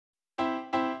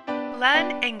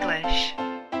Learn English.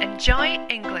 Enjoy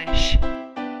English.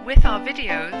 With our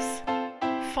videos,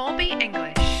 ForB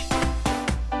English.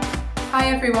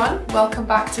 Hi everyone, welcome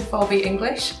back to ForB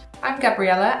English. I'm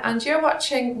Gabriella and you're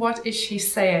watching What Is She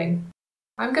Saying?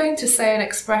 I'm going to say an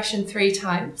expression 3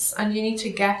 times and you need to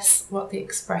guess what the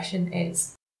expression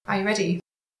is. Are you ready?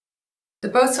 The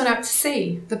boats went out to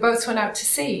sea, the boats went out to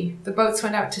sea, the boats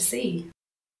went out to sea.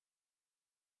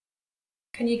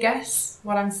 Can you guess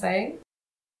what I'm saying?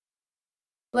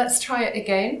 Let's try it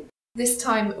again, this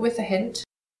time with a hint.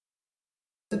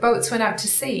 The boats went out to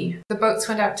sea, the boats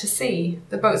went out to sea,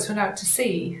 the boats went out to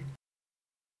sea.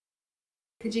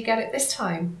 Could you get it this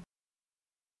time?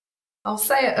 I'll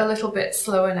say it a little bit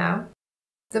slower now.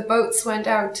 The boats went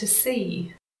out to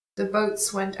sea, the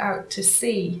boats went out to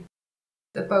sea,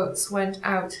 the boats went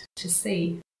out to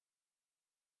sea.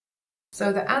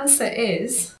 So the answer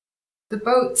is, the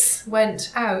boats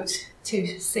went out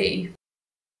to sea.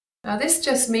 Now this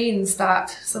just means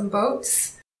that some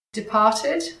boats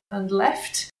departed and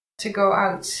left to go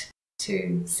out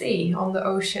to sea on the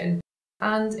ocean,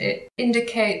 and it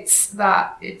indicates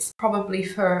that it's probably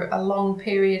for a long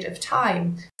period of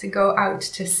time to go out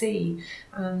to sea,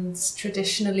 and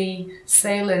traditionally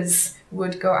sailors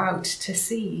would go out to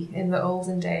sea in the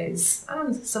olden days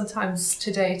and sometimes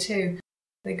today too.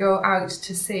 They go out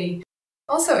to sea.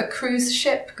 Also, a cruise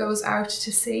ship goes out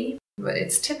to sea, but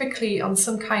it's typically on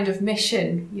some kind of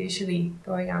mission, usually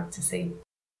going out to sea.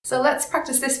 So let's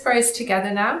practice this phrase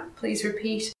together now. Please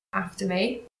repeat after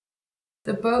me.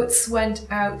 The boats went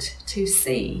out to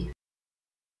sea.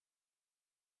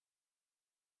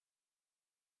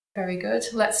 Very good.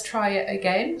 Let's try it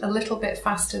again, a little bit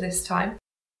faster this time.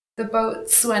 The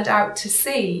boats went out to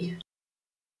sea.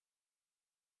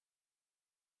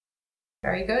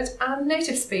 Very good. And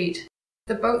native speed.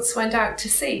 The boats went out to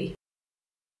sea.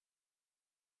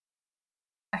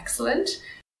 Excellent.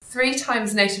 3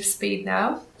 times native speed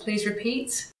now. Please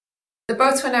repeat. The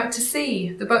boats went out to sea.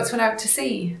 The boats went out to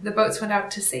sea. The boats went out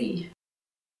to sea.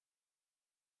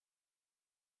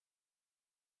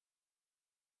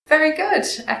 Very good.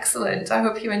 Excellent. I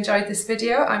hope you enjoyed this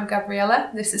video. I'm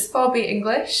Gabriella. This is ForB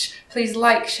English. Please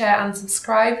like, share and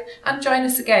subscribe and join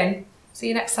us again. See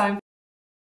you next time.